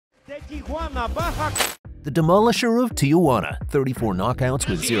The Demolisher of Tijuana, 34 knockouts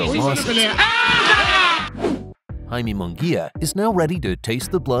with 0 losses. Jaime Munguia is now ready to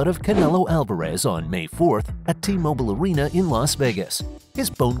taste the blood of Canelo Alvarez on May 4th at T-Mobile Arena in Las Vegas. His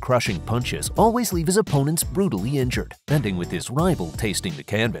bone-crushing punches always leave his opponents brutally injured, ending with his rival tasting the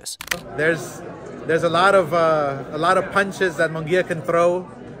canvas. There's a lot of punches that Munguia can throw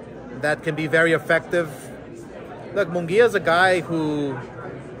that can be very effective. Look, Munguia's a guy who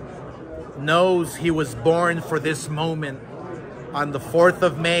knows he was born for this moment. On the 4th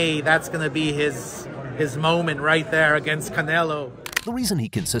of May, that's going to be his moment right there against Canelo. The reason he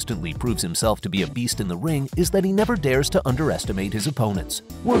consistently proves himself to be a beast in the ring is that he never dares to underestimate his opponents.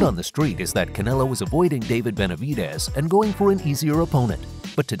 Word on the street is that Canelo was avoiding David Benavidez and going for an easier opponent.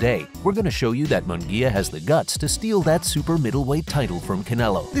 But today, we're going to show you that Munguia has the guts to steal that super middleweight title from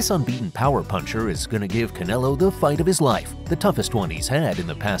Canelo. This unbeaten power puncher is going to give Canelo the fight of his life, the toughest one he's had in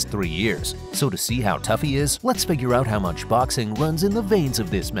the past 3 years. So to see how tough he is, let's figure out how much boxing runs in the veins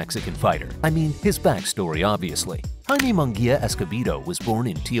of this Mexican fighter. I mean, his backstory, obviously. Jaime Munguia Escobedo was born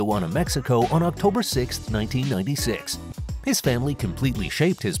in Tijuana, Mexico on October 6, 1996. His family completely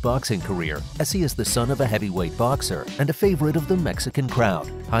shaped his boxing career, as he is the son of a heavyweight boxer and a favorite of the Mexican crowd,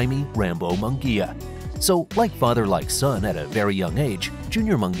 Jaime Rambo Munguia. So, like father like son at a very young age,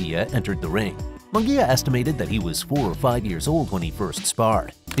 Junior Munguia entered the ring. Munguia estimated that he was 4 or 5 years old when he first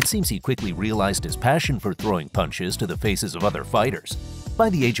sparred. It seems he quickly realized his passion for throwing punches to the faces of other fighters. By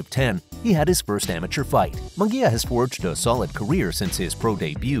the age of 10, he had his first amateur fight. Munguia has forged a solid career since his pro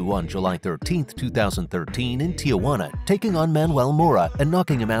debut on July 13, 2013 in Tijuana, taking on Manuel Mora and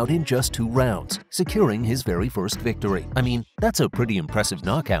knocking him out in just 2 rounds, securing his very first victory. I mean, that's a pretty impressive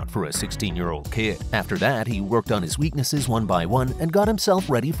knockout for a 16-year-old kid. After that, he worked on his weaknesses one by one and got himself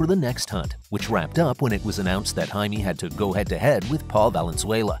ready for the next hunt, which wrapped up when it was announced that Jaime had to go head-to-head with Paul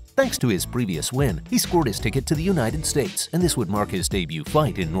Valenzuela. Thanks to his previous win, he scored his ticket to the United States, and this would mark his debut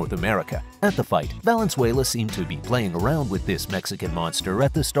fight in North America. At the fight, Valenzuela seemed to be playing around with this Mexican monster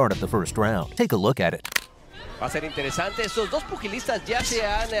at the start of the first round. Take a look at it. Va a ser interesante. Estos dos pugilistas ya se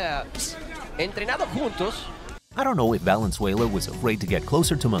han entrenado juntos. I don't know if Valenzuela was afraid to get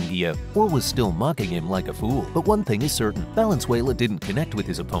closer to Munguia or was still mocking him like a fool, but one thing is certain, Valenzuela didn't connect with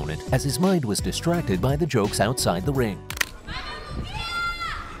his opponent as his mind was distracted by the jokes outside the ring.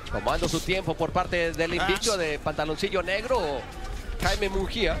 Tomando su tiempo por parte del invicto de pantaloncillo negro, Jaime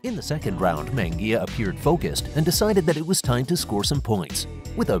Munguia. In the second round, Munguia appeared focused and decided that it was time to score some points.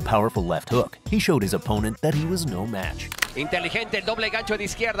 With a powerful left hook, he showed his opponent that he was no match. Inteligente el doble gancho de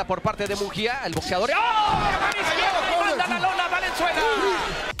izquierda por parte de Munguia, el boxeador. ¡Oh! ¡La izquierda! ¡Manda la lona Valenzuela!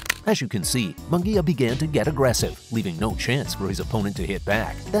 As you can see, Munguia began to get aggressive, leaving no chance for his opponent to hit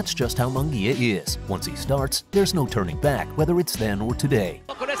back. That's just how Munguia is. Once he starts, there's no turning back, whether it's then or today.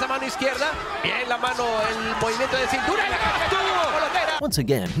 Con esa mano izquierda, bien la mano, el movimiento de cintura, la captura. Once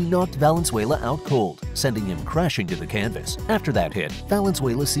again, he knocked Valenzuela out cold, sending him crashing to the canvas. After that hit,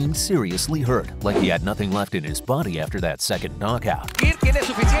 Valenzuela seemed seriously hurt, like he had nothing left in his body after that second knockout. Tiene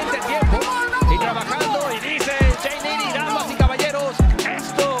suficiente tiempo y trabajando y dice, damas y caballeros,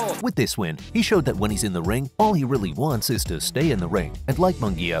 esto. With this win, he showed that when he's in the ring, all he really wants is to stay in the ring. And like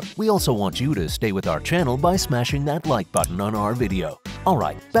Munguia, we also want you to stay with our channel by smashing that like button on our video.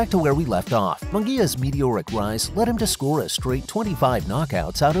 Alright, back to where we left off. Munguia's meteoric rise led him to score a straight 25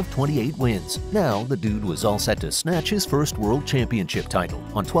 knockouts out of 28 wins. Now, the dude was all set to snatch his first world championship title.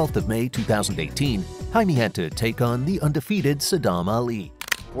 On 12th of May 2018, Jaime had to take on the undefeated Saddam Ali.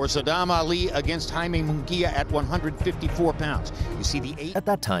 For Saddam Ali against Jaime Munguia at 154 pounds. You see the At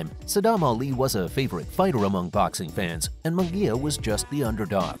that time, Saddam Ali was a favorite fighter among boxing fans, and Munguia was just the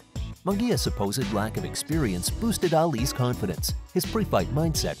underdog. Munguia's supposed lack of experience boosted Ali's confidence. His pre-fight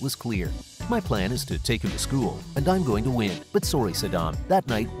mindset was clear. My plan is to take him to school, and I'm going to win. But sorry, Saddam, that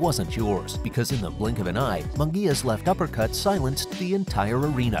night wasn't yours, because in the blink of an eye, Munguia's left uppercut silenced the entire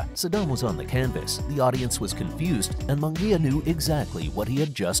arena. Saddam was on the canvas, the audience was confused, and Munguia knew exactly what he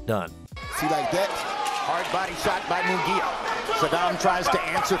had just done. See like that? Hard body shot by Munguia. Saddam tries to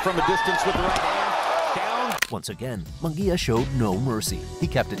answer from a distance with the right hand. Once again, Munguia showed no mercy. He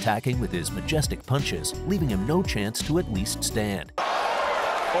kept attacking with his majestic punches, leaving him no chance to at least stand.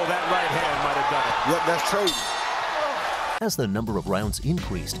 Oh, that right hand might have done it. Yep, that's true. As the number of rounds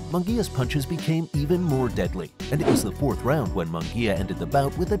increased, Munguia's punches became even more deadly, and it was the 4th round when Munguia ended the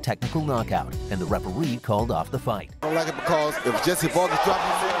bout with a technical knockout, and the referee called off the fight. I don't like it because if Jesse Vargas dropped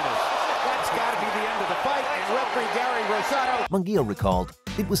him, that's got to be the end of the fight, and referee Gary Rosado. Munguia recalled,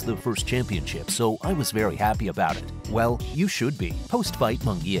 It was the first championship, so I was very happy about it. Well, you should be. Post-fight,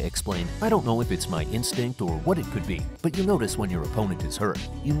 Munguia explained, "I don't know if it's my instinct or what it could be, but you notice when your opponent is hurt,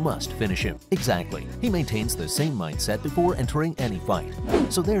 you must finish him." Exactly. He maintains the same mindset before entering any fight.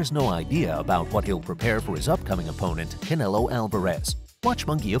 So there's no idea about what he'll prepare for his upcoming opponent, Canelo Alvarez. Watch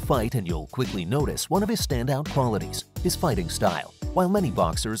Munguia fight and you'll quickly notice one of his standout qualities, his fighting style. While many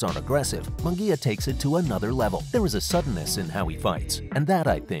boxers are aggressive, Munguia takes it to another level. There is a suddenness in how he fights, and that,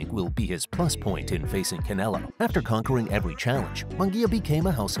 I think, will be his plus point in facing Canelo. After conquering every challenge, Munguia became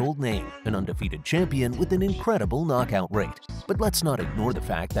a household name, an undefeated champion with an incredible knockout rate. But let's not ignore the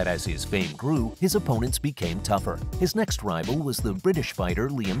fact that as his fame grew, his opponents became tougher. His next rival was the British fighter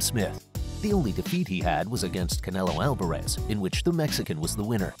Liam Smith. The only defeat he had was against Canelo Alvarez, in which the Mexican was the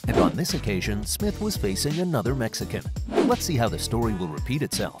winner, and on this occasion, Smith was facing another Mexican. Let's see how the story will repeat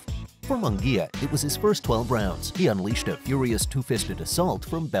itself. For Munguia, it was his first 12 rounds. He unleashed a furious two-fisted assault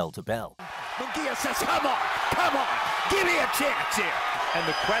from bell to bell. Munguia says, come on, give me a chance here. And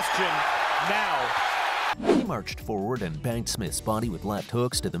the question now... He marched forward and banged Smith's body with left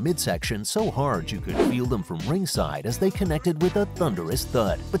hooks to the midsection so hard you could feel them from ringside as they connected with a thunderous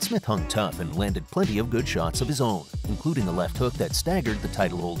thud. But Smith hung tough and landed plenty of good shots of his own, including a left hook that staggered the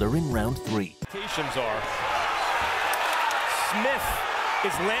title holder in round 3. Indications are Smith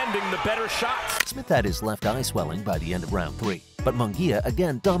is landing the better shots. Smith had his left eye swelling by the end of round 3, but Munguia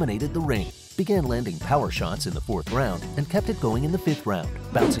again dominated the ring, began landing power shots in the 4th round, and kept it going in the 5th round,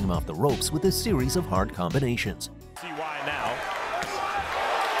 bouncing him off the ropes with a series of hard combinations. See why now.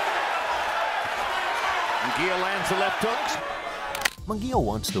 Munguia lands the left hooks. Munguia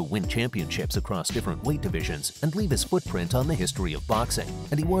wants to win championships across different weight divisions and leave his footprint on the history of boxing,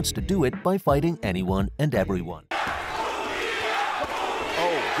 and he wants to do it by fighting anyone and everyone.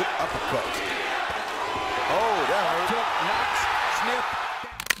 Oh, good uppercut. Oh, that hurt. Knocks Smith.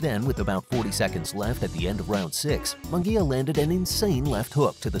 Then, with about 40 seconds left at the end of round 6, Munguia landed an insane left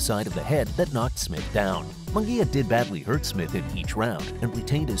hook to the side of the head that knocked Smith down. Munguia did badly hurt Smith in each round and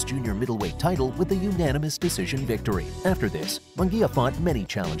retained his junior middleweight title with a unanimous decision victory. After this, Munguia fought many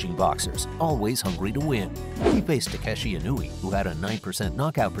challenging boxers, always hungry to win. He faced Takeshi Inoue, who had a 9%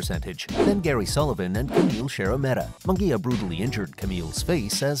 knockout percentage, then Gary Sullivan and Camille Sharameta. Munguia brutally injured Camille's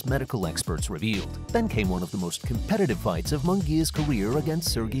face, as medical experts revealed. Then came one of the most competitive fights of Munguia's career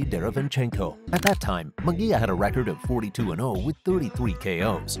against Sergey Derevyanchenko. At that time, Munguia had a record of 42-0 with 33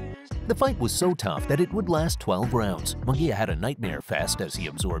 KOs. The fight was so tough that it would last 12 rounds. Munguia had a nightmare fest as he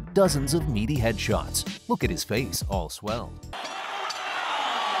absorbed dozens of meaty headshots. Look at his face, all swelled.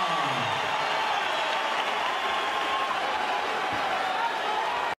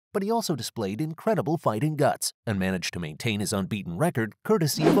 But he also displayed incredible fighting guts and managed to maintain his unbeaten record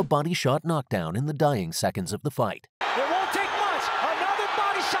courtesy of a body shot knockdown in the dying seconds of the fight. It won't take much. Another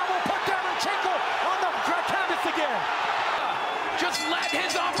body shot will put Derevyanchenko on the canvas again. Just let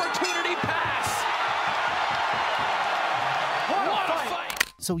his opportunity pass. What a fight.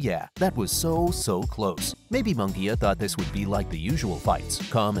 So yeah, that was so close. Maybe Munguia thought this would be like the usual fights,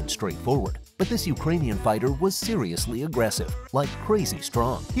 calm and straightforward. But this Ukrainian fighter was seriously aggressive, like crazy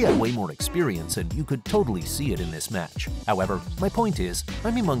strong. He had way more experience and you could totally see it in this match. However, my point is,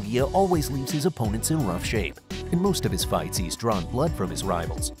 Jaime Munguia always leaves his opponents in rough shape. In most of his fights, he's drawn blood from his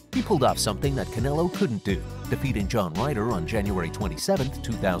rivals. He pulled off something that Canelo couldn't do, defeating John Ryder on January 27,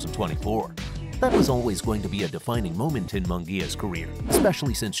 2024. That was always going to be a defining moment in Munguia's career,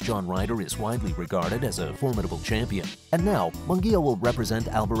 especially since John Ryder is widely regarded as a formidable champion. And now, Munguia will represent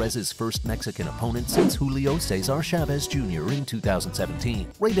Alvarez's first Mexican opponent since Julio Cesar Chavez Jr. in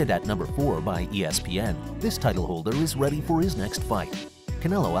 2017. Rated at number 4 by ESPN, this title holder is ready for his next fight.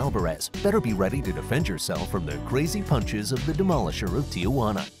 Canelo Alvarez better be ready to defend yourself from the crazy punches of the Demolisher of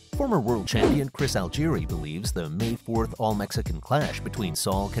Tijuana. Former world champion Chris Algieri believes the May 4th All-Mexican clash between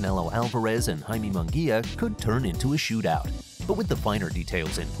Saul Canelo Alvarez and Jaime Munguia could turn into a shootout. But with the finer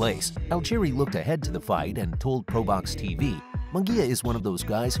details in place, Algieri looked ahead to the fight and told ProBox TV, Munguia is one of those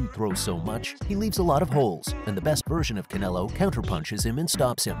guys who throws so much, he leaves a lot of holes, and the best version of Canelo counterpunches him and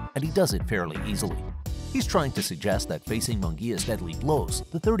stops him, and he does it fairly easily. He's trying to suggest that facing Munguia's deadly blows,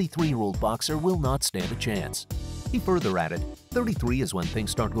 the 33-year-old boxer will not stand a chance. He further added, 33 is when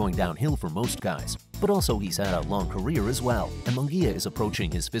things start going downhill for most guys, but also he's had a long career as well, and Munguia is approaching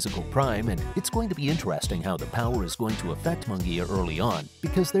his physical prime, and it's going to be interesting how the power is going to affect Munguia early on,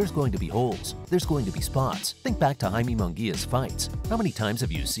 because there's going to be holes, there's going to be spots. Think back to Jaime Munguia's fights. How many times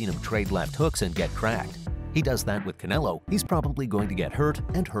have you seen him trade left hooks and get cracked? He does that with Canelo, he's probably going to get hurt,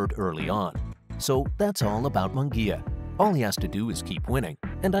 and hurt early on. So that's all about Munguia. All he has to do is keep winning,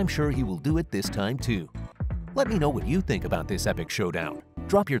 and I'm sure he will do it this time too. Let me know what you think about this epic showdown.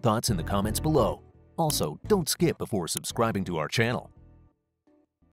 Drop your thoughts in the comments below. Also, don't skip before subscribing to our channel.